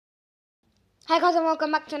Hi guys and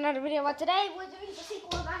welcome back to another video. But today we're doing the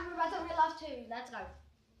sequel of Angry Birds Real Life 2. Let's go.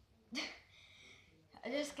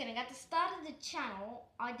 Just kidding. At the start of the channel,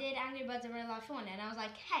 I did Angry Birds Real Life 1 and I was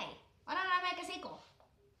like, hey, why don't I make a sequel?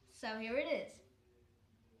 So here it is.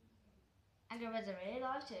 Angry Birds Real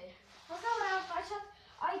Life 2. Let's go now.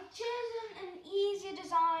 I chosen an easier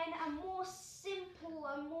design, a more simple,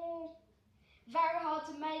 a more very hard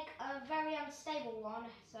to make, a very unstable one.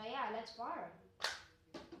 So yeah, let's fire it.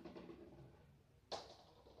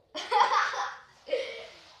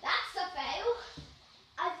 That's a fail.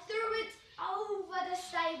 I threw it over the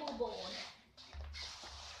stable board.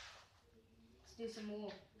 Let's do some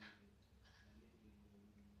more.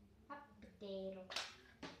 Hot potato.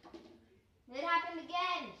 It happened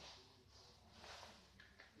again.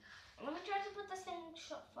 Let me try to put this thing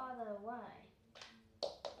shot farther away.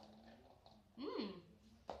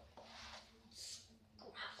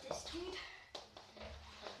 Scrap this, dude.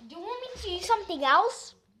 Do you want me to use something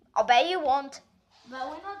else? I bet you won't. But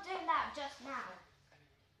we're not doing that just now.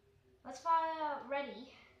 Let's fire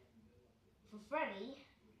ready for Freddy.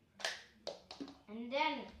 And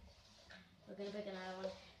then we're gonna pick another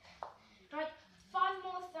one. Right, 5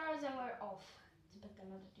 more throws and we're off to pick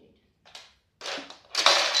another dude.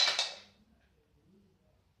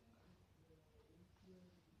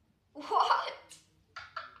 What?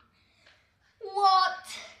 What?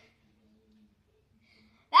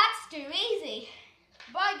 That's too easy.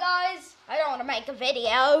 Bye guys. I don't want to make a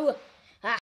video.